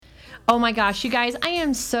Oh my gosh, you guys, I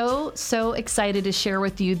am so excited to share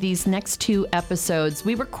with you these next 2 episodes.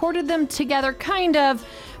 We recorded them together, kind of,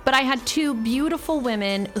 but I had 2 beautiful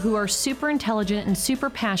women who are super intelligent and super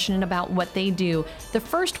passionate about what they do. The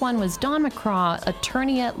first one was Dawn McCraw,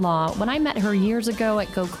 attorney at law. When I met her years ago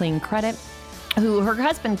at Go Clean Credit, who her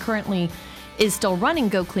husband currently is still running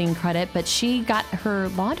Go Clean Credit, but she got her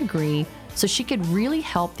law degree so she could really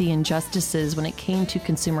help the injustices when it came to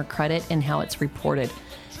consumer credit and how it's reported.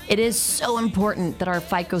 It is so important that our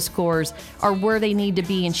FICO scores are where they need to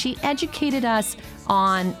be, and she educated us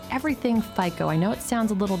on everything FICO. I know it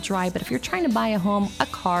sounds a little dry, but if you're trying to buy a home, a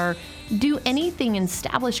car, do anything in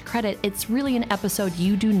established credit, it's really an episode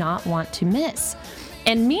you do not want to miss.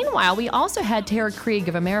 And meanwhile, we also had Tara Krieg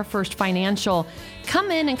of AmeriFirst Financial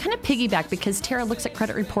come in and kind of piggyback, because Tara looks at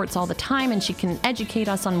credit reports all the time and she can educate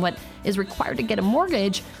us on what is required to get a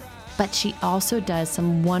mortgage. But she also does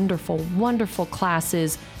some wonderful, wonderful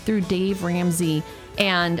classes through Dave Ramsey.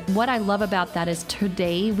 And what I love about that is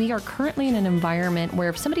today we are currently in an environment where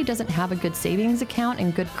if somebody doesn't have a good savings account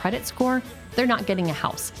and good credit score, they're not getting a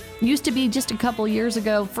house. Used to be just a couple years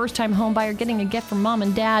ago, first-time home buyer getting a gift from mom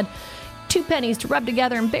and dad, 2 pennies to rub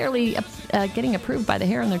together and barely getting approved by the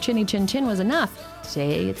hair on their chinny chin chin was enough.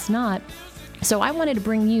 Today it's not. So I wanted to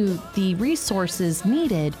bring you the resources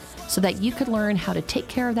needed so that you could learn how to take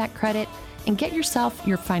care of that credit and get yourself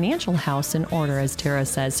your financial house in order, as Tara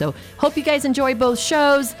says. So hope you guys enjoy both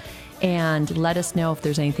shows and let us know if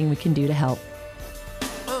there's anything we can do to help.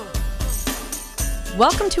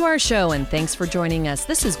 Welcome to our show, and thanks for joining us.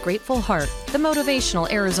 This is Grateful Heart, the motivational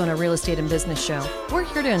Arizona real estate and business show. We're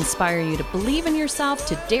here to inspire you to believe in yourself,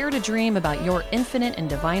 to dare to dream about your infinite and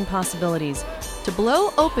divine possibilities, to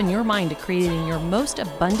blow open your mind to creating your most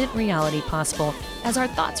abundant reality possible, as our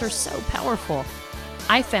thoughts are so powerful.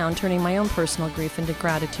 I found turning my own personal grief into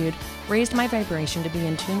gratitude raised my vibration to be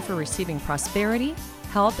in tune for receiving prosperity,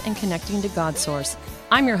 health, and connecting to God's source.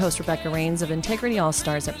 I'm your host, Rebecca Rains of Integrity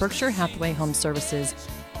All-Stars at Berkshire Hathaway Home Services,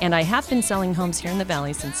 and I have been selling homes here in the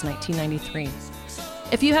Valley since 1993.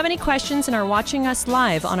 If you have any questions and are watching us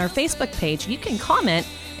live on our Facebook page, you can comment,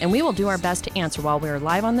 and we will do our best to answer while we are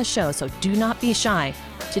live on the show, so do not be shy.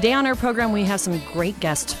 Today on our program, we have some great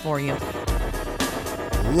guests for you.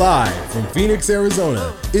 Live from Phoenix,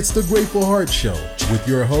 Arizona, it's the Grateful Heart Show with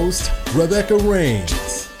your host, Rebecca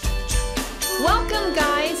Rains. Welcome,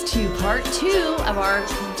 guys, to part 2 of our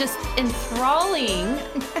just enthralling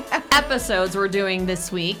episodes we're doing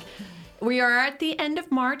this week. We are at the end of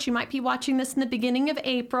March. You might be watching this in the beginning of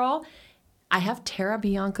April. I have Tara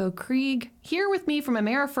Bianco Krieg here with me from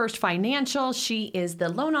AmeriFirst Financial. She is the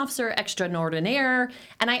loan officer extraordinaire.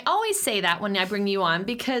 And I always say that when I bring you on,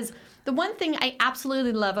 because the one thing I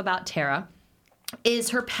absolutely love about Tara is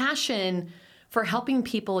her passion for helping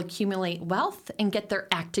people accumulate wealth and get their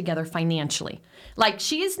act together financially. Like,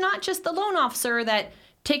 she is not just the loan officer that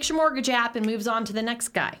takes your mortgage app and moves on to the next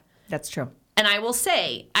guy. That's true. And I will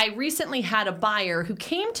say, I recently had a buyer who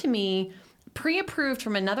came to me pre-approved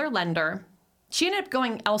from another lender. She ended up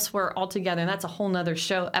going elsewhere altogether, and that's a whole nother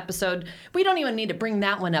show episode. We don't even need to bring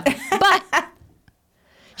that one up. But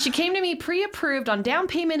she came to me pre-approved on down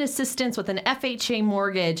payment assistance with an FHA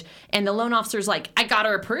mortgage, and the loan officer's like, I got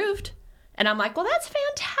her approved. And I'm like, well, that's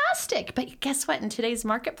fantastic. But guess what? In today's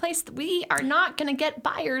marketplace, we are not going to get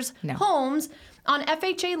buyers' homes on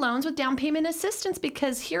FHA loans with down payment assistance,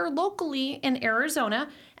 because here locally in Arizona,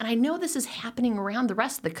 and I know this is happening around the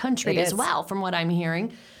rest of the country as well, from what I'm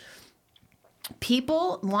hearing,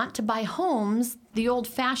 people want to buy homes the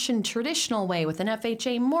old-fashioned traditional way with an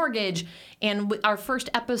FHA mortgage. And our first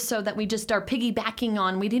episode that we just are piggybacking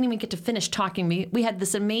on, we didn't even get to finish talking. We had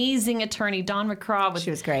this amazing attorney, Dawn McCraw, with she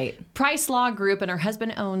was great. Price Law Group, and her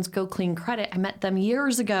husband owns Go Clean Credit. I met them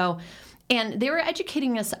years ago, and they were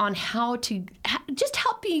educating us on how to just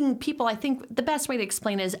helping people. I think the best way to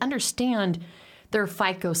explain it is understand their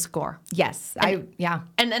FICO score. Yes, and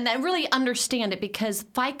I really understand it, because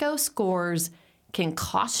FICO scores can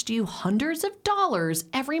cost you hundreds of dollars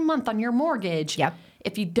every month on your mortgage. Yep.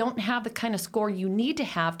 If you don't have the kind of score you need to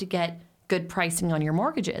have to get good pricing on your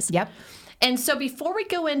mortgages. Yep. And so before we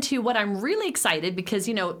go into what I'm really excited, because,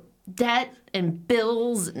 you know, debt and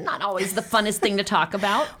bills, not always the funnest thing to talk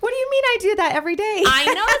about. What do you mean I do that every day? I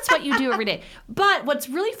know that's what you do every day. But what's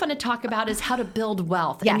really fun to talk about is how to build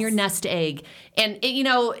wealth in your nest egg. And, you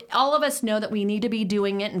know, all of us know that we need to be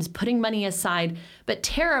doing it and putting money aside. But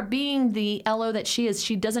Tara, being the LO that she is,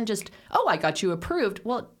 she doesn't just, oh, I got you approved.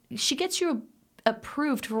 Well, she gets you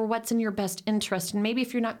approved for what's in your best interest. And maybe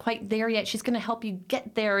if you're not quite there yet, she's going to help you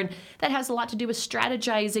get there. And that has a lot to do with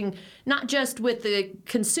strategizing, not just with the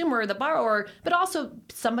consumer, the borrower, but also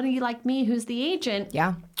somebody like me who's the agent.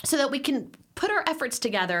 Yeah. So that we can put our efforts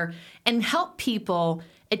together and help people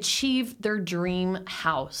achieve their dream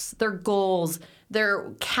house, their goals,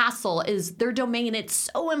 their castle is their domain. It's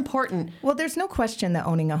so important. Well, there's no question that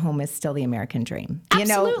owning a home is still the American dream.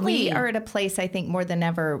 Absolutely. We are at a place, I think, more than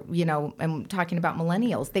ever, I'm talking about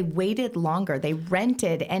millennials. They waited longer. They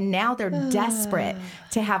rented, and now they're desperate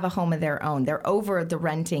to have a home of their own. They're over the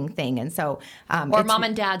renting thing. And so... or mom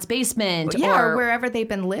and dad's basement. or wherever they've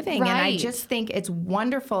been living. Right. And I just think it's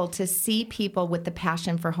wonderful to see people with the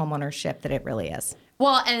passion for homeownership that it really is.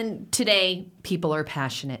 Well, and today, people are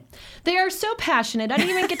passionate. They are so passionate. I didn't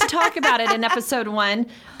even get to talk about it in episode 1,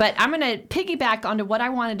 but I'm going to piggyback onto what I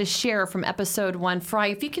wanted to share from episode 1. Fry,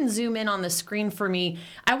 if you can zoom in on the screen for me,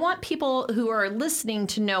 I want people who are listening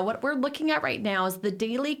to know what we're looking at right now is the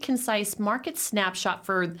daily concise market snapshot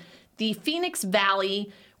for the Phoenix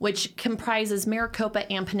Valley, which comprises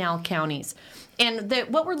Maricopa and Pinal counties. And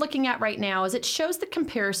what we're looking at right now is it shows the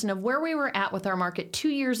comparison of where we were at with our market 2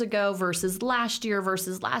 years ago versus last year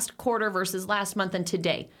versus last quarter versus last month and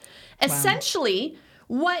today. Wow. Essentially,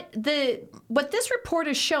 what this report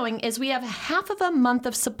is showing is we have half of a month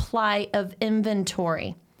of supply of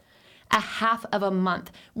inventory. A half of a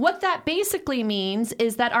month. What that basically means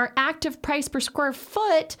is that our active price per square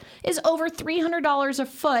foot is over $300 a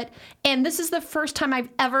foot. And this is the first time I've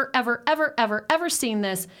ever seen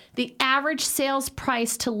this. The average sales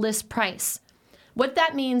price to list price. What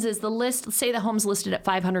that means is the list, let's say the home's listed at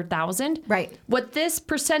 $500,000. Right. What this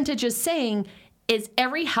percentage is saying is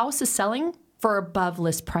every house is selling for above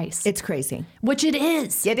list price. It's crazy. Which it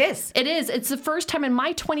is. It is. It is. It's the first time in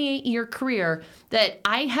my 28-year career that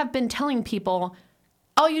I have been telling people,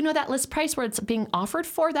 oh, that list price where it's being offered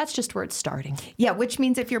for, that's just where it's starting. Yeah, which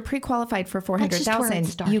means if you're pre-qualified for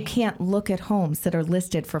 $400,000, you can't look at homes that are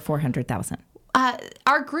listed for $400,000.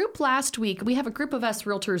 Our group last week, we have a group of us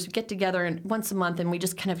realtors who get together once a month and we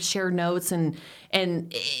just kind of share notes and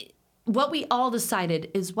what we all decided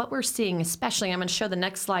is what we're seeing, especially, I'm going to show the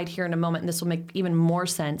next slide here in a moment, and this will make even more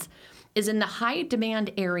sense, is in the high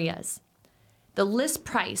demand areas. The list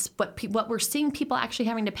price, what we're seeing people actually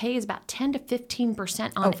having to pay is about 10 to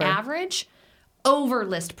 15% on average over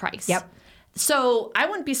list price. Yep. So I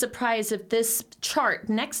wouldn't be surprised if this chart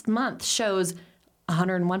next month shows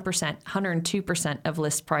 101%, 102% of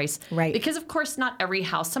list price. Right. Because, of course, not every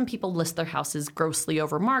house. Some people list their houses grossly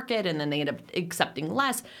over market and then they end up accepting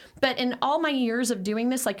less. But in all my years of doing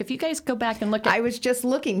this, like if you guys go back and look at... I was just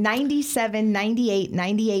looking, 97, 98,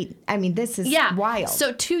 98. I mean, this is wild.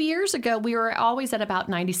 So 2 years ago, we were always at about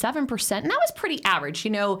 97%. And that was pretty average.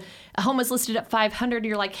 A home was listed at 500.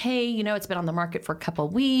 You're like, hey, it's been on the market for a couple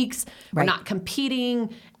of weeks. We're not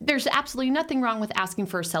competing. There's absolutely nothing wrong with asking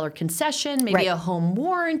for a seller concession, maybe a home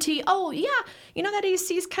warranty. Oh, yeah. That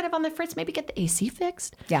AC is kind of on the fritz. Maybe get the AC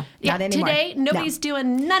fixed. Yeah, not anymore. Today, nobody's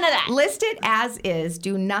doing none of that. List it as is,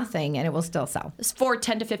 do nothing, and it will still sell. It's for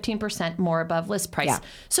 10 to 15% more above list price. Yeah.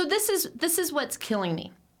 So this is what's killing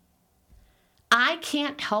me. I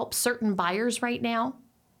can't help certain buyers right now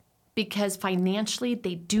because financially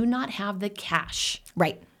they do not have the cash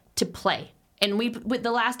to play. And with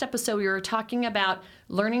the last episode, we were talking about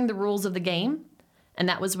learning the rules of the game, and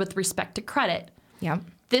that was with respect to credit. Yeah.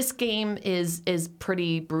 This game is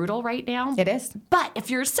pretty brutal right now. It is. But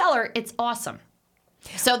if you're a seller, it's awesome.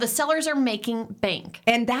 So the sellers are making bank.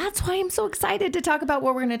 And that's why I'm so excited to talk about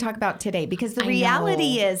what we're going to talk about today, because the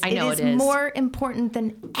reality is it is more important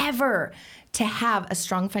than ever to have a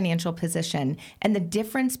strong financial position. And the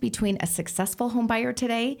difference between a successful home buyer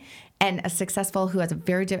today and a successful who has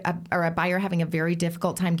or a buyer having a very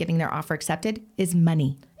difficult time getting their offer accepted is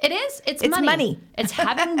money. It is. It's money. It's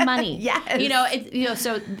having money. Yes.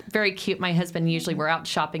 So very cute. My husband, usually we're out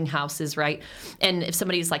shopping houses, right? And if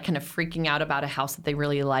somebody's like kind of freaking out about a house that they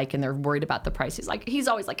really like and they're worried about the price, he's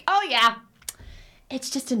always like, oh yeah, it's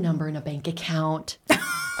just a number in a bank account.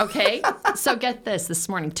 Okay. So get this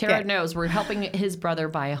morning, Tara knows we're helping his brother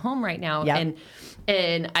buy a home right now. Yep.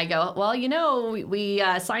 And I go, well, we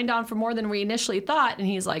signed on for more than we initially thought. And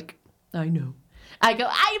he's like, I know. I go,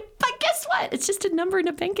 but guess what? It's just a number in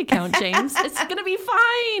a bank account, James. It's going to be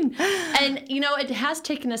fine. And, it has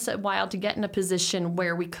taken us a while to get in a position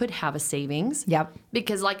where we could have a savings. Yep.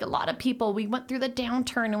 Because like a lot of people, we went through the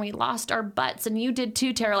downturn and we lost our butts. And you did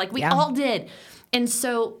too, Tara. Like we all did. And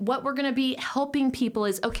so what we're going to be helping people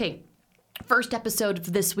is, okay, first episode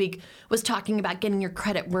of this week was talking about getting your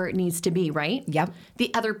credit where it needs to be, right? Yep.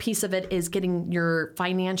 The other piece of it is getting your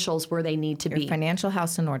financials where they need to be. Your financial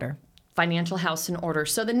house in order. financial house in order.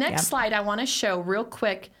 So the next slide I want to show real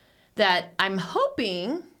quick that I'm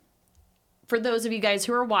hoping for those of you guys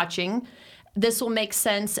who are watching, this will make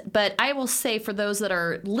sense. But I will say for those that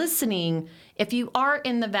are listening, if you are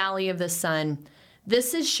in the Valley of the Sun,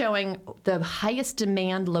 this is showing the highest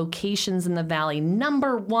demand locations in the valley.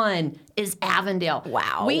 Number 1 is Avondale.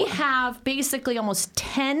 Wow. We have basically almost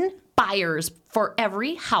 10 buyers for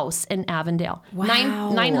every house in Avondale.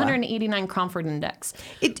 Wow. 989 Cromford Index.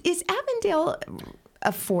 Is Avondale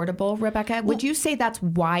affordable, Rebecca? Would you say that's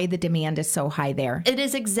why the demand is so high there? It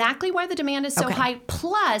is exactly why the demand is so high.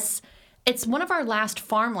 Plus, it's one of our last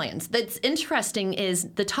farmlands. That's interesting is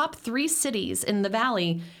the top 3 cities in the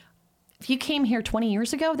valley. If you came here 20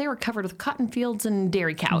 years ago, they were covered with cotton fields and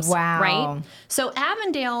dairy cows. Wow. Right? So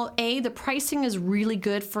Avondale, the pricing is really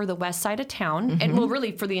good for the west side of town, and well,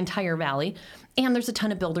 really for the entire valley. And there's a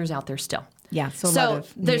ton of builders out there still. Yeah, so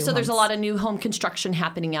there's a lot of new home construction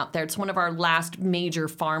happening out there. It's one of our last major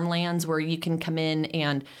farmlands where you can come in,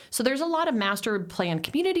 and so there's a lot of master plan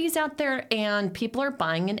communities out there, and people are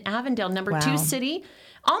buying in Avondale. Number 2 city,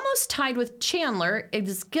 almost tied with Chandler,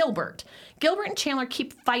 is Gilbert. Gilbert and Chandler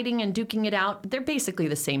keep fighting and duking it out. They're basically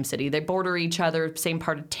the same city. They border each other, same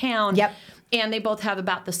part of town. Yep. And they both have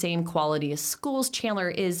about the same quality as schools. Chandler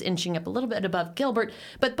is inching up a little bit above Gilbert,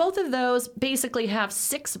 but both of those basically have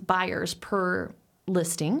 6 buyers per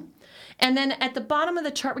listing. And then at the bottom of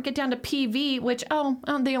the chart, we get down to PV, which,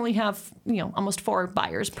 they only have, almost 4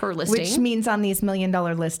 buyers per listing. Which means on these $1 million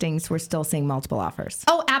listings, we're still seeing multiple offers.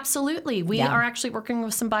 Oh, absolutely. We are actually working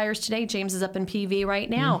with some buyers today. James is up in PV right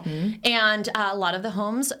now. And a lot of the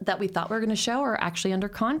homes that we thought we were going to show are actually under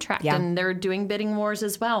contract, and they're doing bidding wars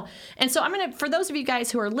as well. And so for those of you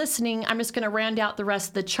guys who are listening, I'm just going to round out the rest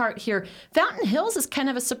of the chart here. Fountain Hills is kind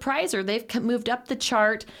of a surpriser. They've moved up the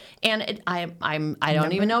chart, and I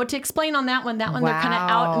don't even know what to explain on that one. That one, they're kind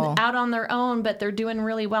of out on their own, but they're doing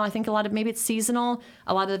really well. I think a lot of, maybe it's seasonal.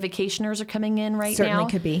 A lot of the vacationers are coming in right now.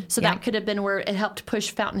 Certainly could be. So that could have been where it helped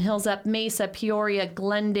push Fountain Hills up. Mesa, Peoria,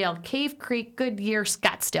 Glendale, Cave Creek, Goodyear,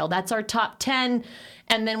 Scottsdale. That's our top 10.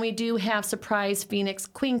 And then we do have Surprise, Phoenix,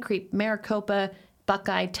 Queen Creek, Maricopa,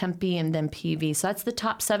 Buckeye, Tempe, and then PV. So that's the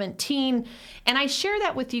top 17. And I share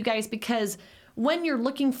that with you guys because when you're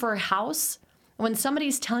looking for a house, when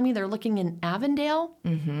somebody's telling me they're looking in Avondale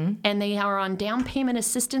and they are on down payment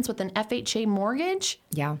assistance with an FHA mortgage,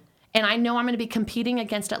 and I know I'm going to be competing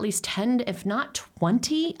against at least 10, if not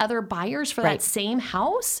 20 other buyers for that same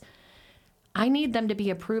house, I need them to be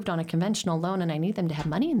approved on a conventional loan, and I need them to have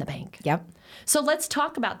money in the bank. Yep. So let's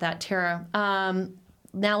talk about that, Tara.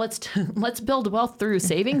 Now let's build wealth through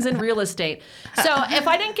savings and real estate. So if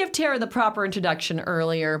I didn't give Tara the proper introduction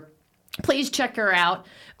earlier, please check her out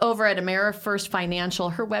over at AmeriFirst Financial.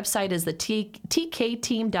 Her website is the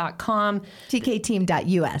tkteam.com.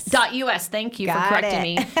 tkteam.us. .us. Thank you for correcting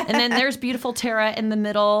me. And then there's beautiful Tara in the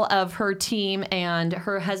middle of her team and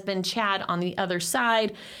her husband Chad on the other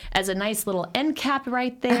side as a nice little end cap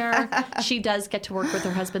right there. She does get to work with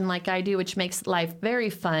her husband like I do, which makes life very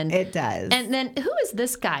fun. It does. And then who is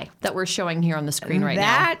this guy that we're showing here on the screen right now?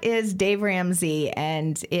 That is Dave Ramsey.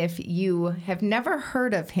 And if you have never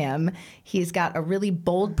heard of him, he's got a really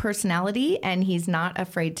bold personality, and he's not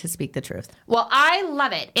afraid to speak the truth. Well, I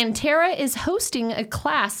love it. And Tara is hosting a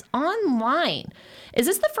class online. Is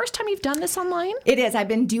this the first time you've done this online? It is. I've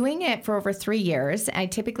been doing it for over 3 years. I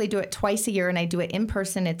typically do it twice a year, and I do it in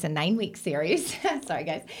person. It's a 9-week series. Sorry,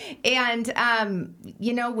 guys. And,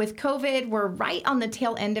 with COVID, we're right on the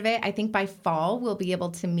tail end of it. I think by fall, we'll be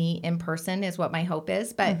able to meet in person is what my hope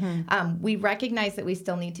is. But we recognize that we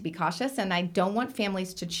still need to be cautious, and I don't want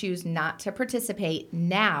families to choose not to participate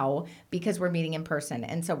now because we're meeting in person.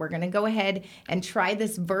 And so we're going to go ahead and try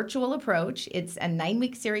this virtual approach. It's a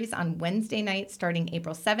 9-week series on Wednesday night starting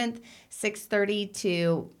April 7th, 6:30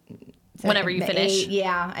 to... whenever you finish.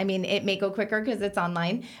 Yeah. I mean, it may go quicker because it's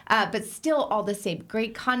online, but still all the same.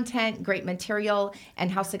 Great content, great material,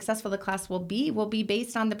 and how successful the class will be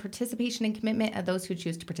based on the participation and commitment of those who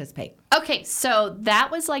choose to participate. Okay, so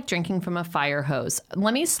that was like drinking from a fire hose.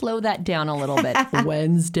 Let me slow that down a little bit.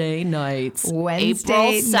 Wednesday nights.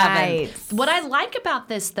 April 7th. What I like about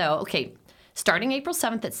this, though, starting April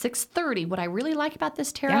 7th at 6:30, what I really like about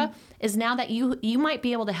this, Tara, is now that you might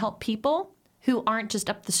be able to help people who aren't just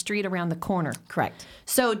up the street around the corner. Correct.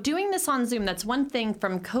 So doing this on Zoom, that's one thing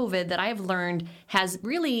from COVID that I've learned has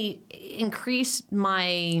really increased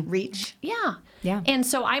my reach. Yeah. Yeah. And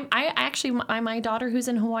so I actually, my daughter who's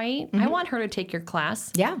in Hawaii, I want her to take your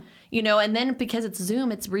class. Yeah. and then because it's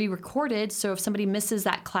Zoom, it's re-recorded. So if somebody misses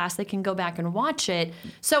that class, they can go back and watch it.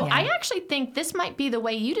 So I actually think this might be the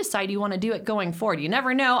way you decide you want to do it going forward. You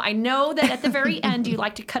never know. I know that at the very end, you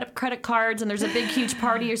like to cut up credit cards and there's a big, huge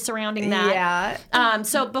party surrounding that. Yeah.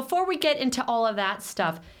 So before we get into all of that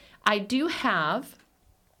stuff, I do have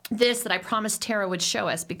this that I promised Tara would show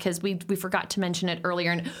us because we forgot to mention it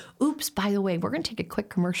earlier. And oops, by the way, we're going to take a quick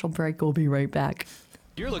commercial break. We'll be right back.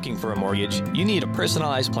 If you're looking for a mortgage, you need a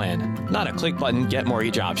personalized plan, not a click button get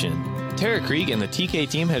mortgage option. Tara Krieg and the TK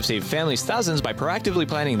team have saved families thousands by proactively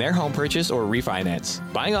planning their home purchase or refinance.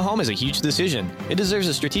 Buying a home is a huge decision. It deserves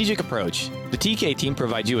a strategic approach. The TK team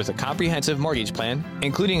provides you with a comprehensive mortgage plan,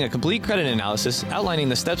 including a complete credit analysis outlining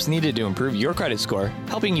the steps needed to improve your credit score,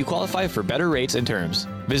 helping you qualify for better rates and terms.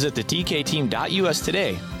 Visit thetkteam.us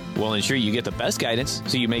today. We'll ensure you get the best guidance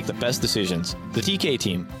so you make the best decisions. The TK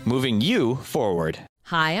team, moving you forward.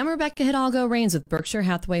 Hi, I'm Rebecca Hidalgo Rains with Berkshire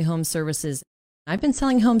Hathaway Home Services. I've been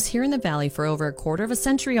selling homes here in the Valley for over a quarter of a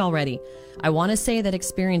century already. I want to say that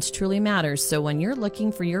experience truly matters, so when you're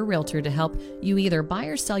looking for your realtor to help you either buy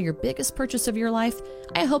or sell your biggest purchase of your life,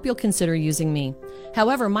 I hope you'll consider using me.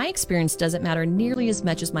 However, my experience doesn't matter nearly as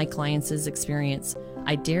much as my clients' experience.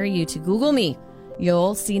 I dare you to Google me.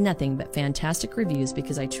 You'll see nothing but fantastic reviews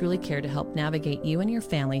because I truly care to help navigate you and your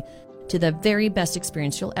family to the very best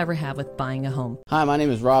experience you'll ever have with buying a home. Hi, my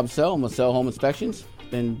name is Rob Sell. I'm with Sell Home Inspections.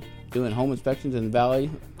 Been doing home inspections in the Valley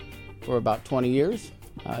for about 20 years.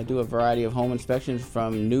 I do a variety of home inspections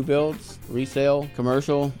from new builds, resale,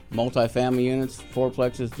 commercial, multifamily units,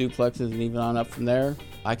 fourplexes, duplexes, and even on up from there.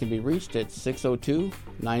 I can be reached at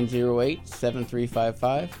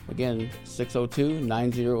 602-908-7355. Again,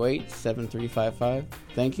 602-908-7355.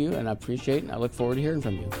 Thank you, and I appreciate it, and I look forward to hearing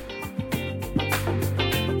from you.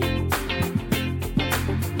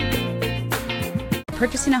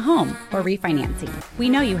 Purchasing a home or refinancing, we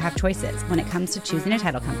know you have choices when it comes to choosing a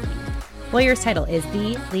title company. Lawyers Title is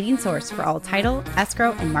the leading source for all title,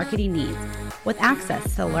 escrow, and marketing needs. With access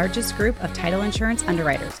to the largest group of title insurance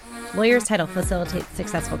underwriters, Lawyers Title facilitates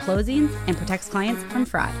successful closings and protects clients from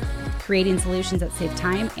fraud. Creating solutions that save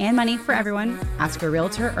time and money for everyone, ask your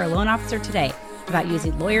realtor or loan officer today about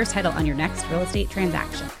using Lawyers Title on your next real estate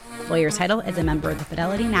transaction. Lawyers Title is a member of the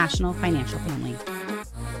Fidelity National Financial family.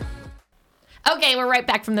 Okay, we're right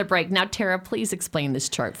back from the break. Now, Tara, please explain this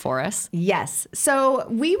chart for us. Yes. So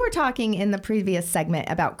we were talking in the previous segment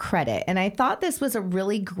about credit, and I thought this was a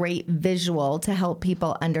really great visual to help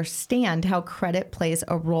people understand how credit plays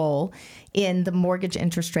a role in the mortgage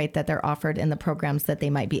interest rate that they're offered in the programs that they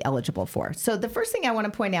might be eligible for. So the first thing I want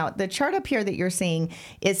to point out, the chart up here that you're seeing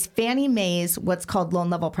is Fannie Mae's what's called loan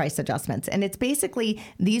level price adjustments. And it's basically,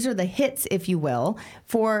 these are the hits, if you will,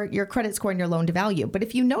 for your credit score and your loan to value. But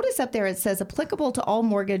if you notice up there, it says applicable to all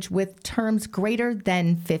mortgage with terms greater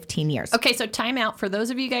than 15 years. Okay, so time out. For those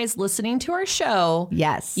of you guys listening to our show,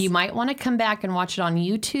 yes, you might want to come back and watch it on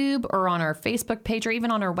YouTube or on our Facebook page or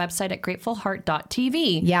even on our website at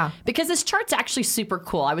gratefulheart.tv. Yeah. Because this chart's actually super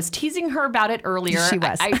cool. I was teasing her about it earlier. She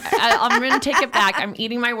was. I'm going to take it back. I'm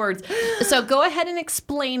eating my words. So go ahead and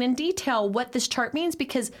explain in detail what this chart means,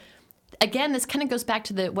 because again, this kind of goes back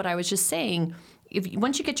to what I was just saying.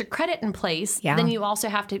 Once you get your credit in place, then you also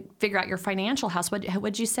have to figure out your financial house.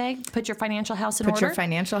 What'd you say? Put your financial house in order? Put your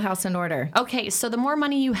financial house in order. Okay, so the more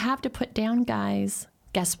money you have to put down, guys,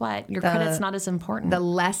 guess what? Your credit's not as important. The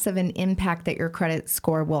less of an impact that your credit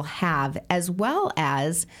score will have, as well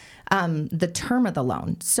as the term of the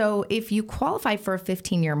loan. So if you qualify for a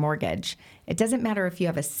 15-year mortgage, it doesn't matter if you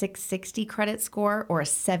have a 660 credit score or a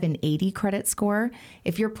 780 credit score.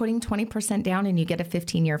 If you're putting 20% down and you get a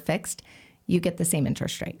 15-year fixed, you get the same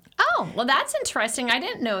interest rate. Oh, well, that's interesting. I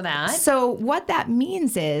didn't know that. So what that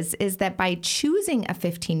means is that by choosing a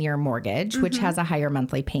 15-year mortgage, which has a higher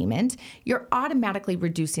monthly payment, you're automatically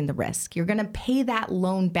reducing the risk. You're going to pay that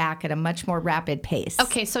loan back at a much more rapid pace.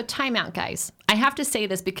 Okay, so time out, guys. I have to say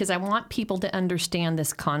this because I want people to understand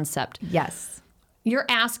this concept. Yes. You're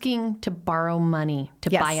asking to borrow money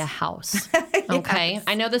to buy a house. Okay. Yes.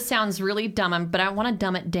 I know this sounds really dumb, but I want to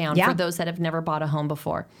dumb it down for those that have never bought a home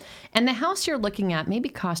before. And the house you're looking at maybe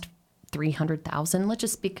cost $300,000. Let's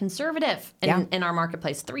just be conservative in our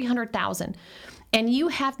marketplace. $300,000. And you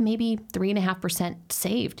have maybe 3.5%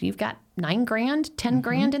 saved. You've got $9,000,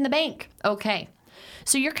 $10,000 in the bank. Okay.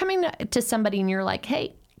 So you're coming to somebody and you're like,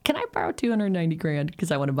 hey, can I borrow $290,000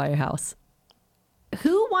 because I want to buy a house?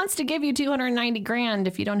 Who wants to give you $290,000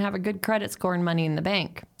 if you don't have a good credit score and money in the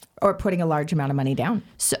bank? Or putting a large amount of money down.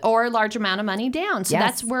 So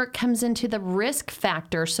that's where it comes into the risk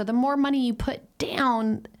factor. So the more money you put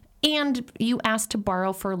down, And you asked to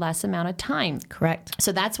borrow for less amount of time. Correct.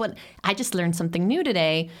 So that's what I just learned something new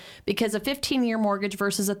today, because a 15-year mortgage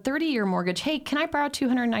versus a 30-year mortgage. Hey, can I borrow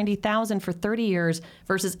 $290,000 for 30 years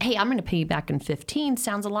versus, hey, I'm going to pay you back in 15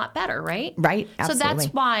 sounds a lot better, right? Right. Absolutely. So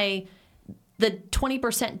that's why the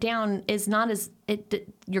 20% down is not as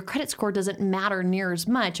your credit score doesn't matter near as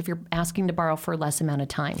much if you're asking to borrow for less amount of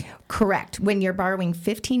time. Correct. When you're borrowing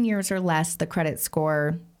 15 years or less, the credit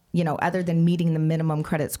score, other than meeting the minimum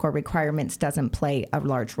credit score requirements, doesn't play a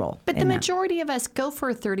large role. But the majority of us go for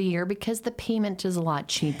a 30-year because the payment is a lot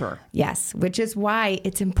cheaper. Yes, which is why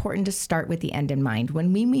it's important to start with the end in mind.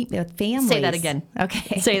 When we meet with families... Say that again.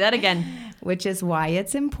 Okay. Say that again. Which is why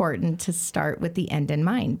it's important to start with the end in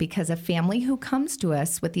mind, because a family who comes to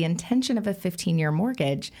us with the intention of a 15-year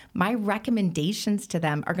mortgage, my recommendations to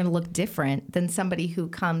them are going to look different than somebody who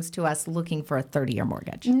comes to us looking for a 30-year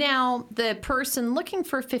mortgage. Now, the person looking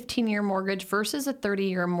for a 15-year mortgage versus a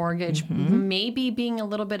 30-year mortgage, maybe being a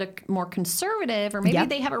little bit more conservative, or maybe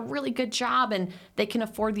they have a really good job and they can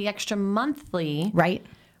afford the extra monthly. Right.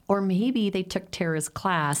 Or maybe they took Tara's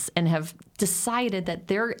class and have decided that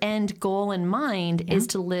their end goal in mind is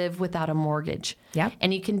to live without a mortgage. Yep.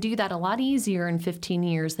 And you can do that a lot easier in 15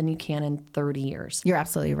 years than you can in 30 years. You're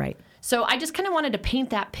absolutely right. So I just kind of wanted to paint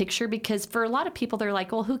that picture, because for a lot of people, they're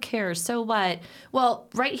like, well, who cares? So what? Well,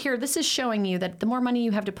 right here, this is showing you that the more money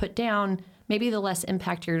you have to put down, maybe the less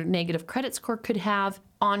impact your negative credit score could have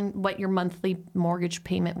on what your monthly mortgage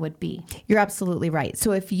payment would be. You're absolutely right.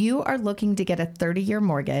 So if you are looking to get a 30-year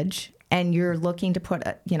mortgage and you're looking to put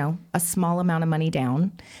a small amount of money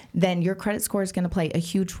down, then your credit score is going to play a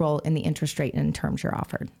huge role in the interest rate and terms you're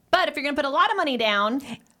offered. But if you're going to put a lot of money down,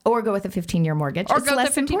 or go with a 15-year mortgage, or it's go less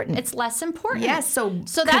with 15, important. It's less important. Yes, so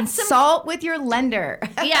that's consult with your lender.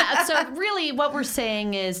 Yeah, so really what we're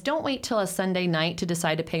saying is don't wait till a Sunday night to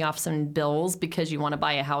decide to pay off some bills because you want to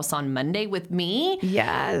buy a house on Monday with me.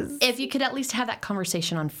 Yes. If you could at least have that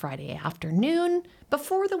conversation on Friday afternoon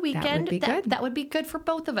before the weekend, that would be good for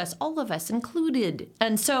both of us, all of us included.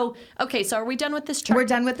 And so, okay, so are we done with this chart? We're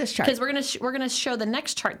done with this chart. Because we're gonna show the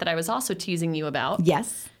next chart that I was also teasing you about.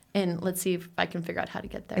 Yes. And let's see if I can figure out how to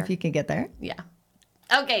get there. If you can get there. Yeah.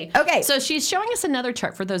 Okay. So she's showing us another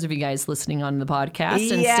chart for those of you guys listening on the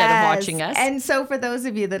podcast instead of watching us. And so for those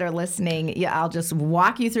of you that are listening, I'll just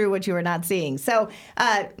walk you through what you are not seeing. So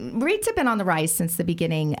rates have been on the rise since the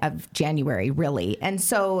beginning of January, really. And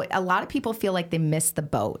so a lot of people feel like they missed the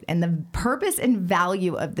boat. And the purpose and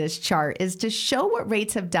value of this chart is to show what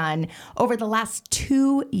rates have done over the last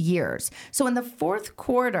 2 years. So in the fourth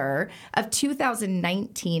quarter of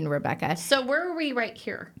 2019, Rebecca. So where are we right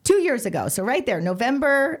here? 2 years ago. So right there, November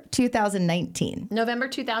 2019. November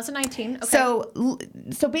 2019. Okay. So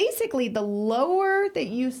basically, the lower that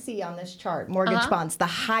you see on this chart, mortgage bonds, the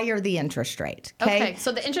higher the interest rate. Okay.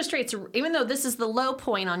 So the interest rates, even though this is the low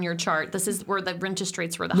point on your chart, this is where the interest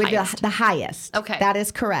rates were the highest. The highest. Okay. That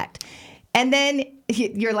is correct. And then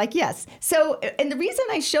you're like, yes. So, and the reason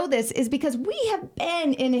I show this is because we have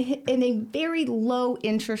been in a very low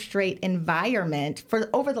interest rate environment for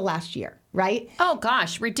over the last year, right? Oh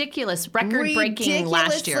gosh, ridiculous, record-breaking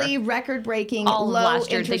last year. Ridiculously record-breaking all low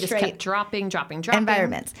last year, interest they just rate kept dropping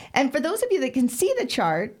environments. And for those of you that can see the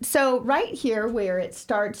chart, so right here where it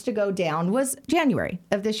starts to go down was January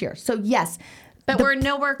of this year. So yes. But we're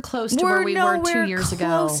nowhere close to where we were 2 years ago.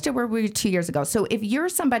 Close to where we were 2 years ago. So if you're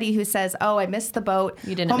somebody who says, oh, I missed the boat,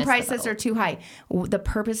 home prices are too high, the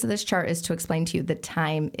purpose of this chart is to explain to you the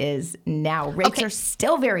time is now. Rates are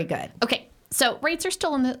still very good. Okay. So rates are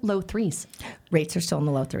still in the low threes. Rates are still in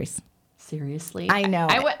the low threes. Seriously? I know.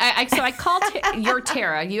 So I called your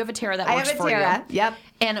Tara. You have a Tara that works for you. I have a Tara. Yep.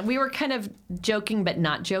 And we were kind of joking, but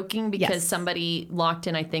not joking, because somebody locked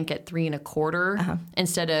in, I think, at 3.25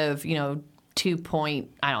 instead of,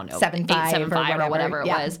 875 or whatever it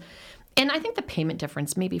was. And I think the payment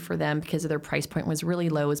difference maybe for them, because of their price point was really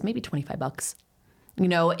low, is maybe $25.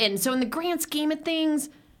 And so in the grand scheme of things,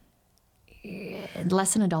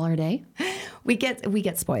 less than $1 a day. We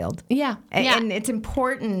get spoiled. Yeah. And it's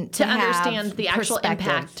important to understand the actual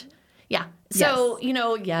impact. Yeah. So,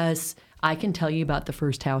 yes, I can tell you about the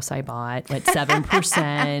first house I bought at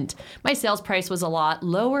 7%. My sales price was a lot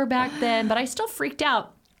lower back then, but I still freaked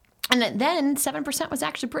out. And then 7% was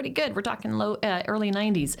actually pretty good. We're talking early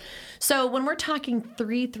 90s. So when we're talking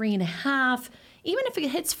 3.5, even if it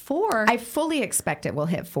hits 4. I fully expect it will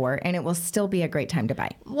hit 4, and it will still be a great time to buy.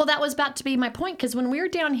 Well, that was about to be my point, because when we were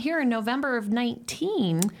down here in November of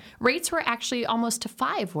 19, rates were actually almost to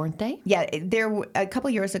 5, weren't they? Yeah, a couple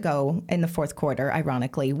years ago in the fourth quarter,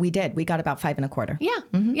 ironically, we got about 5 1/4. Yeah,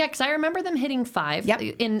 yeah, because I remember them hitting 5.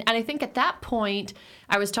 Yep. And I think at that point,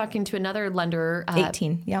 I was talking to another lender.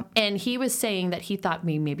 18, yep. And he was saying that he thought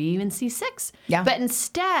we maybe even see 6. Yeah. But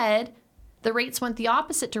instead, the rates went the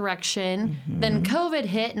opposite direction. Then COVID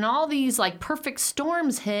hit, and all these like perfect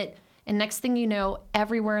storms hit. And next thing you know,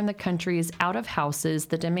 everywhere in the country is out of houses.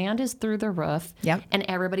 The demand is through the roof. Yep. And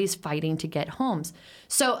everybody's fighting to get homes.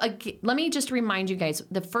 So let me just remind you guys,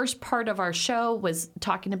 the first part of our show was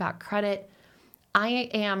talking about credit. I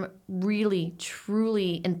am really,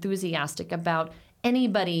 truly enthusiastic about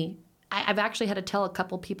anybody. I've actually had to tell a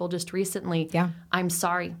couple people just recently, I'm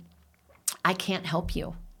sorry, I can't help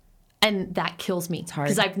you. And that kills me. It's hard.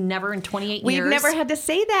 Because I've never in 28 years. We've never had to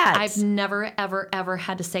say that. I've never, ever, ever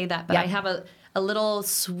had to say that. But I have a little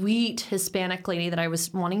sweet Hispanic lady that I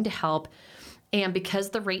was wanting to help. And because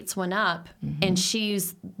the rates went up, and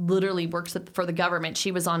she's literally works for the government,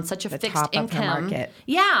 she was on such a fixed top income. Of her market.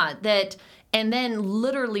 Yeah, and then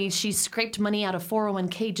literally she scraped money out of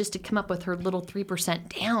 401k just to come up with her little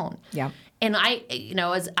 3% down. Yeah. And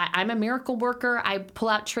I'm a miracle worker. I pull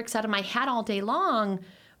out tricks out of my hat all day long.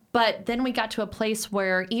 But then we got to a place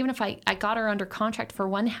where even if I got her under contract for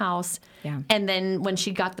one house, and then when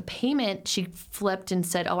she got the payment, she flipped and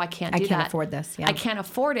said, I can't do that. I can't afford this. Yeah. I can't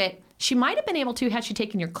afford it. She might have been able to had she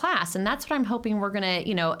taken your class. And that's what I'm hoping we're going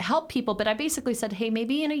to, help people. But I basically said, hey,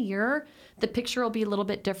 maybe in a year, the picture will be a little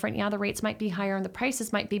bit different. Yeah, the rates might be higher and the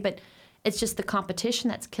prices might be, but it's just the competition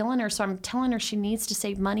that's killing her. So I'm telling her she needs to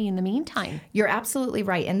save money in the meantime. You're absolutely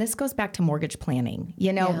right. And this goes back to mortgage planning.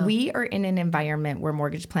 We are in an environment where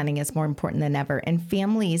mortgage planning is more important than ever. And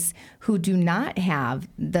families who do not have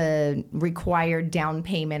the required down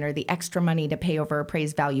payment or the extra money to pay over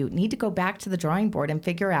appraised value need to go back to the drawing board and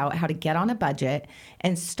figure out how to get on a budget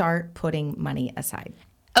and start putting money aside.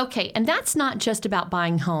 Okay, and that's not just about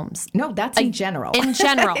buying homes. No, that's in general. In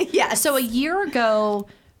general. Yes. So a year ago,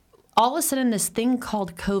 all of a sudden, this thing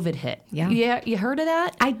called COVID hit. Yeah. You heard of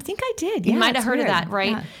that? I think I did. You might have heard of that,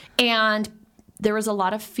 right? Yeah. And there was a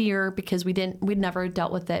lot of fear because we'd never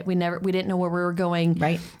dealt with it. We didn't know where we were going.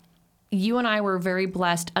 Right. You and I were very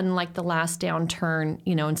blessed. Unlike the last downturn,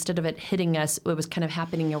 instead of it hitting us, it was kind of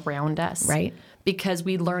happening around us. Right. Because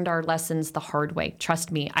we learned our lessons the hard way.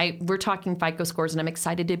 Trust me. We're talking FICO scores, and I'm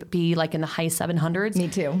excited to be like in the high 700s. Me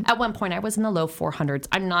too. At one point, I was in the low 400s.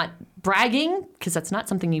 I'm not bragging, because that's not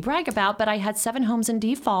something you brag about, but I had 7 homes in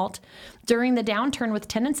default during the downturn with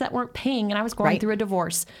tenants that weren't paying, and I was going through a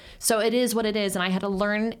divorce. So it is what it is, and I had to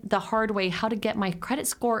learn the hard way how to get my credit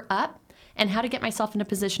score up and how to get myself in a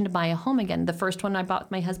position to buy a home again. The first one I bought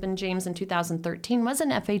with my husband, James, in 2013 was an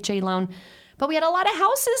FHA loan. But we had a lot of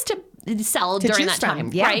houses to sell during that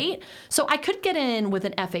time, right? So I could get in with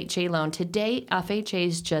an FHA loan. Today, FHA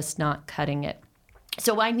is just not cutting it.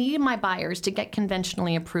 So I needed my buyers to get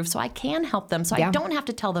conventionally approved so I can help them, so I don't have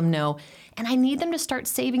to tell them no. And I need them to start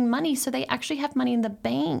saving money so they actually have money in the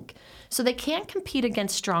bank, so they can't compete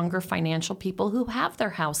against stronger financial people who have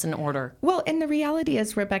their house in order. Well, and the reality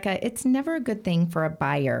is, Rebecca, it's never a good thing for a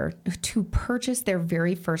buyer to purchase their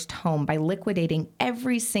very first home by liquidating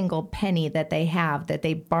every single penny that they have, that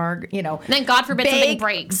they bargain, And then God forbid something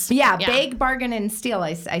breaks. Yeah, beg, bargain, and steal,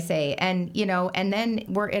 I say. And, and then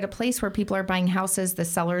we're at a place where people are buying houses. The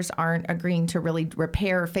sellers aren't agreeing to really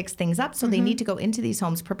repair or fix things up. So they need to go into these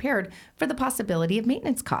homes prepared for the possibility of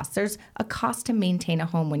maintenance costs. There's a cost to maintain a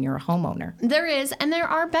home when you're a homeowner. There is, and there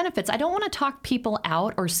are benefits. I don't want to talk people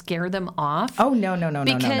out or scare them off. Oh, no.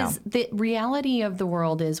 Because the reality of the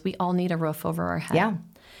world is we all need a roof over our head. Yeah.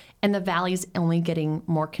 And the valley's only getting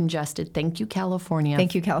more congested. Thank you, California.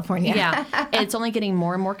 Thank you, California. Yeah. It's only getting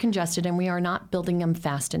more and more congested, and we are not building them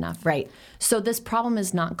fast enough. Right. So this problem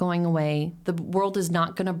is not going away. The world is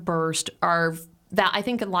not going to burst. I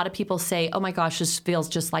think a lot of people say, oh my gosh, this feels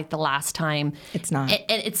just like the last time. It's not.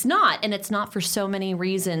 And it's not. And it's not for so many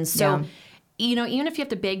reasons. So, even if you have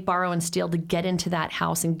to beg, borrow, and steal to get into that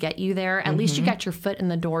house and get you there, at least you got your foot in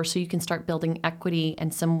the door so you can start building equity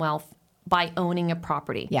and some wealth by owning a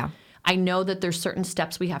property. Yeah. I know that there's certain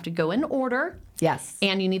steps we have to go in order. Yes.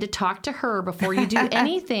 And you need to talk to her before you do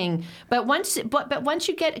anything. But once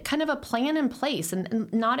you get kind of a plan in place,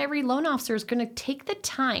 and not every loan officer is going to take the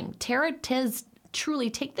time. Tara does truly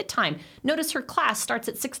take the time. Notice her class starts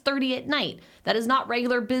at 6:30 at night. That is not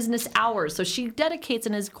regular business hours. So she dedicates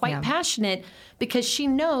and is quite passionate. because she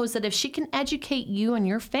knows that if she can educate you and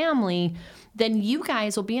your family, then you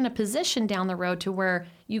guys will be in a position down the road to where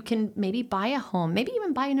you can maybe buy a home, maybe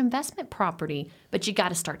even buy an investment property, but you got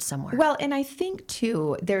to start somewhere. Well, and I think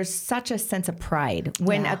too, there's such a sense of pride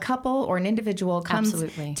when a couple or an individual comes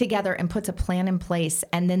together and puts a plan in place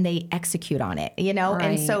and then they execute on it, you know? Right.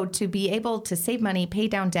 And so to be able to save money, pay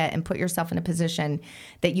down debt, and put yourself in a position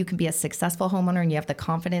that you can be a successful homeowner and you have the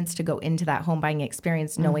confidence to go into that home buying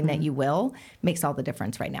experience knowing that you will, makes all the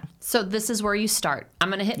difference right now. So this is where you start. I'm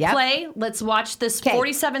going to hit play. Let's watch this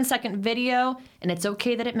 47-second video, and it's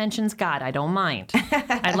okay that it mentions God. I don't mind.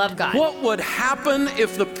 I love God. What would happen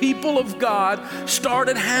if the people of God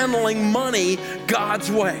started handling money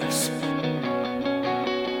God's ways?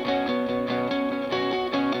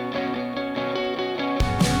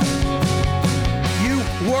 You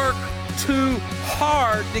work too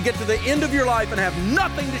hard to get to the end of your life and have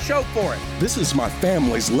nothing to show for it. This is my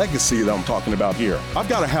family's legacy that I'm talking about here. I've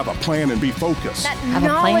got to have a plan and be focused. That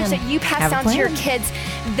knowledge that you pass down to your kids,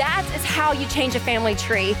 that is how you change a family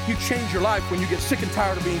tree. You change your life when you get sick and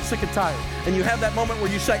tired of being sick and tired. And you have that moment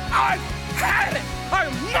where you say, I've had it. I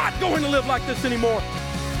am not going to live like this anymore.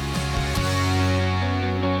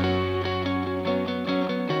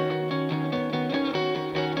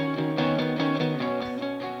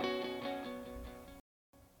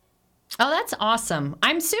 Oh, that's awesome.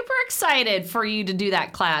 I'm super excited for you to do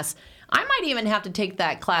that class. I might even have to take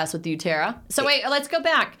that class with you, Tara. So wait, let's go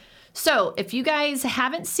back. So if you guys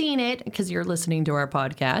haven't seen it, because you're listening to our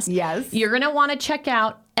podcast, yes, you're going to want to check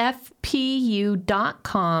out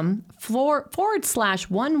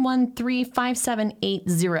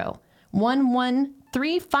fpu.com/1135780.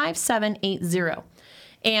 1135780.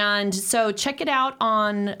 And so check it out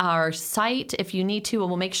on our site if you need to, and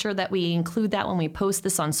we'll make sure that we include that when we post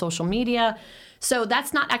this on social media. So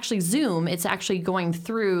that's not actually Zoom. It's actually going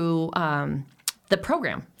through the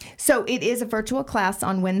program. So it is a virtual class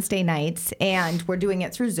on Wednesday nights, and we're doing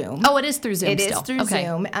it through Zoom. Oh, it is through Zoom It still. is through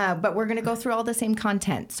Zoom, but we're going to go through all the same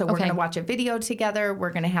content. So we're going to watch a video together. We're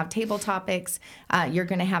going to have table topics. You're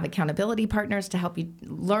going to have accountability partners to help you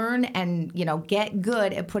learn and, you know, get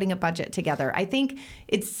good at putting a budget together. I think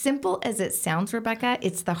it's simple as it sounds, Rebecca.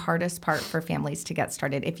 It's the hardest part for families to get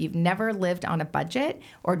started. If you've never lived on a budget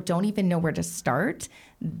or don't even know where to start,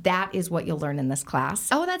 that is what you'll learn in this class.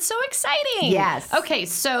 Oh, that's so exciting. Yes. Okay,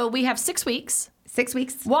 so we have 6 weeks. 6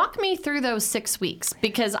 weeks. Walk me through those 6 weeks,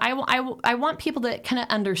 because I want people to kind of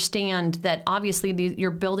understand that obviously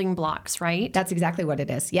you're building blocks, right? That's exactly what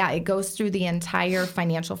it is. Yeah, it goes through the entire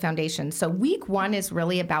financial foundation. So week 1 is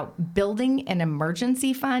really about building an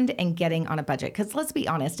emergency fund and getting on a budget. Because let's be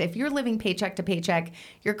honest, if you're living paycheck to paycheck,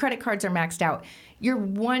 your credit cards are maxed out, you're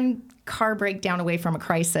one car breakdown away from a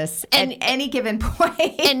crisis at any given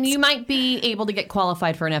point. And you might be able to get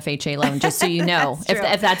qualified for an FHA loan, just so you know,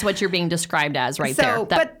 if that's what you're being described as right there.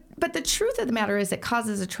 But the truth of the matter is it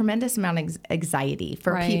causes a tremendous amount of anxiety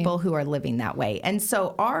for people who are living that way. And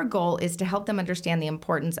so our goal is to help them understand the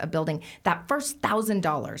importance of building that first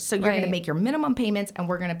 $1,000. So you're going to make your minimum payments, and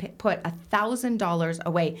we're going to put $1,000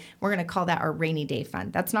 away. We're going to call that our rainy day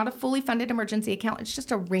fund. That's not a fully funded emergency account. It's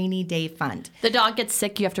just a rainy day fund. The dog gets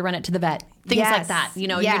sick, you have to run it to the vet. Things like that, you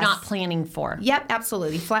know, you're not planning for. Yep,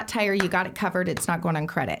 absolutely. Flat tire, you got it covered. It's not going on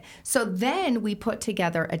credit. So then we put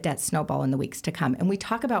together a debt snowball in the weeks to come, and we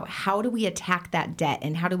talk about how do we attack that debt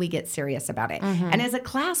and how do we get serious about it. And as a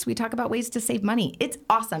class, we talk about ways to save money. It's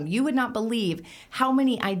awesome. You would not believe how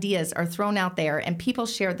many ideas are thrown out there, and people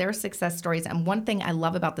share their success stories. And one thing I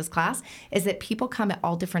love about this class is that people come at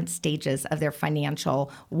all different stages of their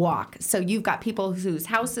financial walk. So you've got people whose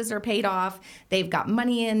houses are paid off, they've got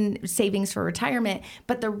money in savings for retirement,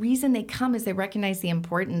 but the reason they come is they recognize the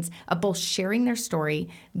importance of both sharing their story,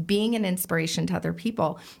 being an inspiration to other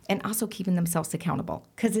people, and also keeping themselves accountable.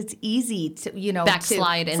 Because it's easy to, you know,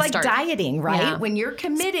 backslide and it's like dieting, right? Yeah. When you're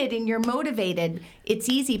committed and you're motivated, it's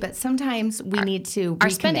easy, but sometimes we need to our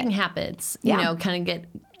recommit. Spending habits, you know, kind of get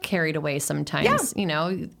carried away sometimes. You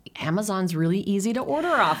know, Amazon's really easy to order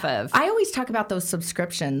off of. I always talk about those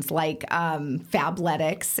subscriptions, like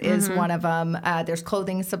Fabletics is one of them. There's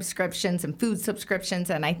clothing subscriptions and food subscriptions,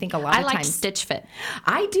 and I think a lot of times... I like Stitch Fit.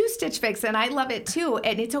 I do Stitch Fix, and I love it too,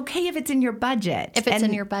 and it's okay if it's in your budget. If it's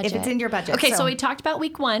in your budget. If it's in your budget. Okay, so we talked about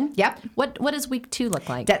week 1. Yep. What does week 2 look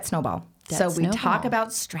like? Debt snowball. So we talk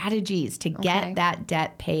about strategies to get that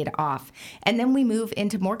debt paid off. And then we move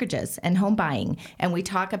into mortgages and home buying. And we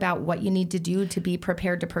talk about what you need to do to be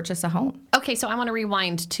prepared to purchase a home. Okay, so I want to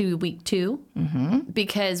rewind to week 2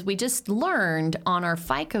 because we just learned on our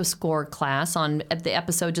FICO score class on the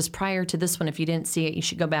episode just prior to this one. If you didn't see it, you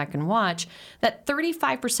should go back and watch. That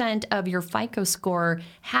 35% of your FICO score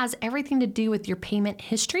has everything to do with your payment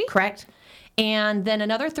history. Correct. And then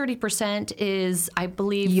another 30% is, I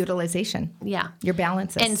believe... utilization. Yeah. Your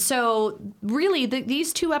balances. And so really,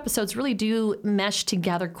 these 2 episodes really do mesh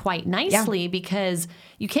together quite nicely because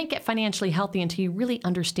you can't get financially healthy until you really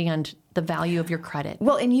understand the value of your credit.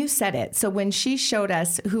 Well, and you said it. So when she showed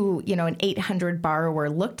us who, an 800 borrower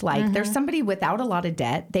looked like, there's somebody without a lot of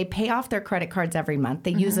debt. They pay off their credit cards every month.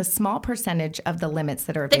 They use a small percentage of the limits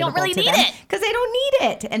that are available to them. They don't really need it. Because they don't need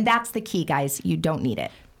it. And that's the key, guys. You don't need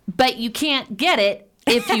it. But you can't get it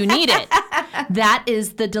if you need it. That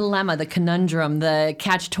is the dilemma, the conundrum, the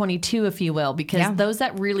catch-22, if you will, because those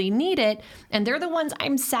that really need it, and they're the ones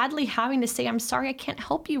I'm sadly having to say, I'm sorry, I can't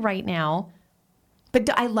help you right now. But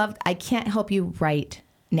I can't help you right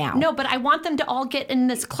now. No, but I want them to all get in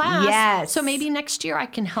this class. Yes. So maybe next year I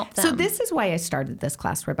can help them. So this is why I started this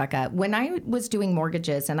class, Rebecca. When I was doing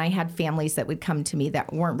mortgages and I had families that would come to me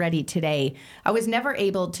that weren't ready today, I was never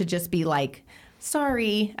able to just be like,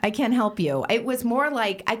 sorry, I can't help you. It was more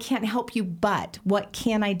like, I can't help you, but what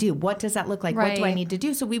can I do? What does that look like? What do I need to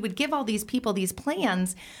do? So we would give all these people these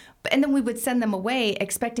plans, and then we would send them away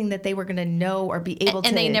expecting that they were going to know or be able to.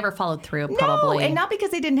 And they never followed through, probably. No, and not because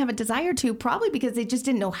they didn't have a desire to, probably because they just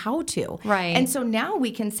didn't know how to. Right. And so now we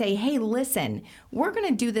can say, hey, listen, we're going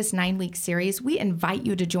to do this 9-week series. We invite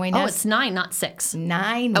you to join us. Oh, it's 9, not 6.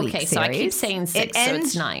 9-week series. Okay, so I keep saying 6, so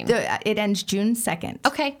it's 9. It ends June 2nd.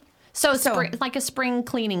 Okay. So like a spring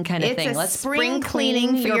cleaning kind of thing. Let's spring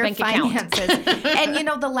cleaning for your bank finances. And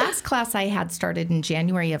the last class I had started in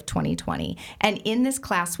January of 2020. And in this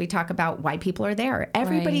class, we talk about why people are there.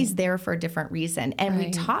 Everybody's there for a different reason. And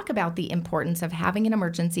we talk about the importance of having an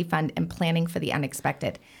emergency fund and planning for the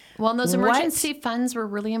unexpected. Well, and those emergency funds were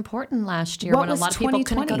really important last year when a lot of people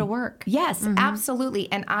couldn't go to work. Yes,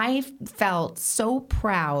 absolutely. And I felt so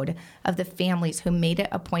proud of the families who made it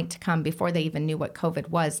a point to come before they even knew what COVID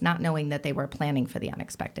was, not knowing that they were planning for the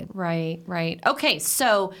unexpected. Right. Okay,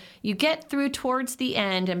 so you get through towards the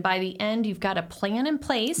end, and by the end, you've got a plan in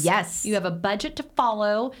place. Yes. You have a budget to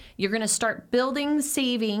follow. You're going to start building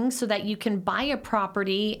savings so that you can buy a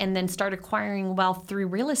property and then start acquiring wealth through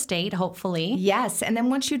real estate, hopefully. Yes, and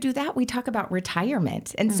then once you do that, we talk about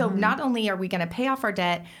retirement. And so not only are we going to pay off our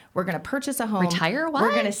debt, we're going to purchase a home. Retire what?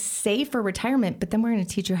 We're going to save for retirement, but then we're going to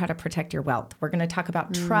teach you how to protect your wealth. We're going to talk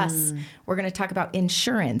about trust. We're going to talk about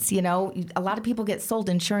insurance. A lot of people get sold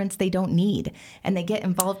insurance they don't need, and they get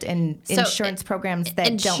involved in insurance programs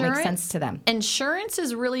that don't make sense to them. Insurance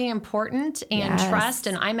is really important, and trust,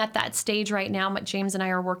 and I'm at that stage right now. James and I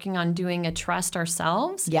are working on doing a trust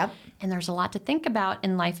ourselves. Yep. And there's a lot to think about,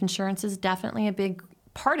 and life insurance is definitely a big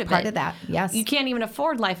part of that, yes. You can't even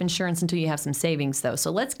afford life insurance until you have some savings, though.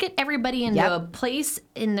 So let's get everybody into a place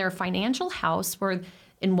in their financial house where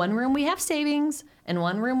in one room we have savings, in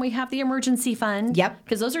one room we have the emergency fund. Yep.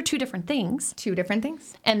 Because those are 2 different things. 2 different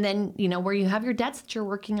things. And then, where you have your debts that you're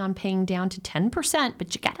working on paying down to 10%,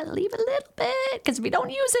 but you got to leave a little bit because if you don't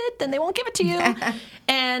use it, then they won't give it to you.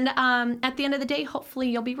 And at the end of the day, hopefully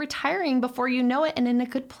you'll be retiring before you know it and in a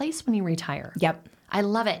good place when you retire. Yep. I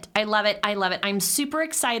love it. I'm super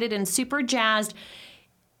excited and super jazzed.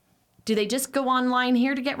 Do they just go online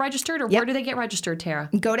here to get registered, or where do they get registered, Tara?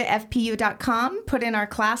 Go to fpu.com, put in our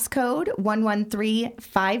class code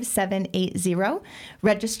 1135780,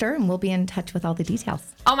 register, and we'll be in touch with all the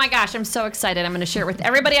details. Oh my gosh, I'm so excited. I'm going to share it with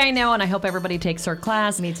everybody I know, and I hope everybody takes our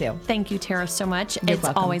class. Me too. Thank you, Tara, so much. It's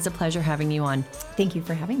welcome. Always a pleasure having you on. Thank you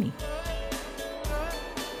for having me.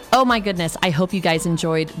 Oh my goodness, I hope you guys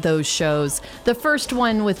enjoyed those shows. The first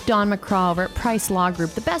one with Dawn McCraw over at Price Law Group.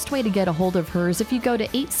 The best way to get a hold of her is if you go to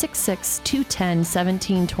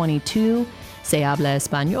 866-210-1722. Se habla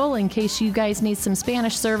español in case you guys need some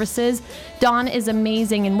Spanish services. Dawn is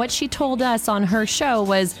amazing, and what she told us on her show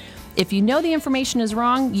was, if you know the information is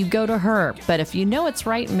wrong, you go to her. But if you know it's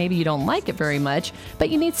right, maybe you don't like it very much, but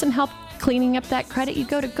you need some help cleaning up that credit, you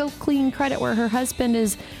go to Go Clean Credit, where her husband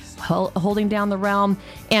is holding down the realm.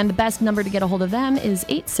 And the best number to get a hold of them is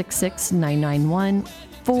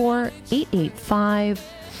 866-991-4885.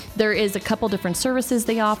 There is a couple different services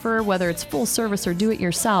they offer, whether it's full service or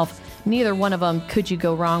do-it-yourself. Neither one of them could you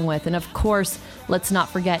go wrong with. And of course, let's not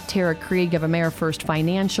forget Tara Krieg of AmeriFirst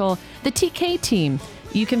Financial, the TK team.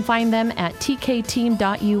 You can find them at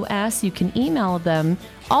tkteam.us. You can email them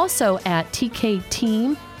also at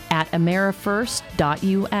tkteam at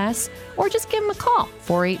amerifirst.us, or just give them a call,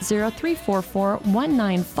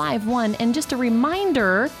 480-344-1951. And just a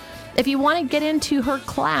reminder, if you want to get into her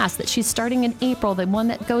class that she's starting in April, the one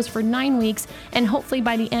that goes for 9 weeks, and hopefully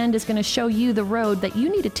by the end is going to show you the road that you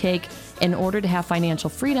need to take in order to have financial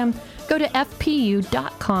freedom, go to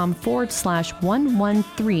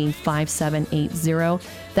fpu.com/1135780.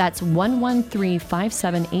 That's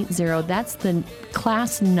 1135780. That's the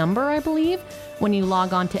class number, I believe, when you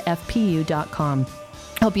log on to fpu.com.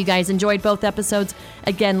 Hope you guys enjoyed both episodes.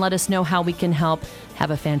 Again, let us know how we can help.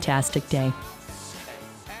 Have a fantastic day.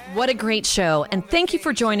 What a great show, and thank you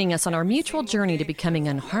for joining us on our mutual journey to becoming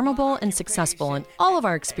unharmable and successful in all of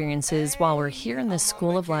our experiences while we're here in this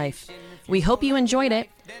school of life. We hope you enjoyed it.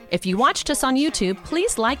 If you watched us on YouTube,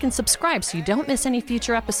 please like and subscribe so you don't miss any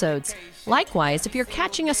future episodes. Likewise, if you're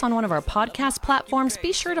catching us on one of our podcast platforms,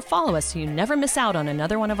 be sure to follow us so you never miss out on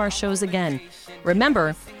another one of our shows again.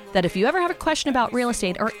 Remember that if you ever have a question about real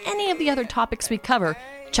estate or any of the other topics we cover,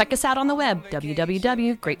 check us out on the web,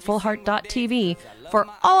 www.gratefulheart.tv, for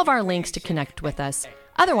all of our links to connect with us.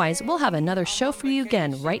 Otherwise, we'll have another show for you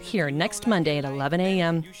again right here next Monday at 11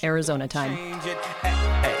 a.m. Arizona time.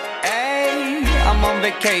 I'm on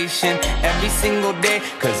vacation every single day,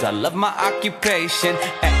 'cause I love my occupation.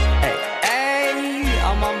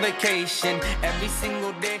 I'm on vacation every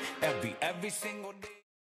single day, every single day.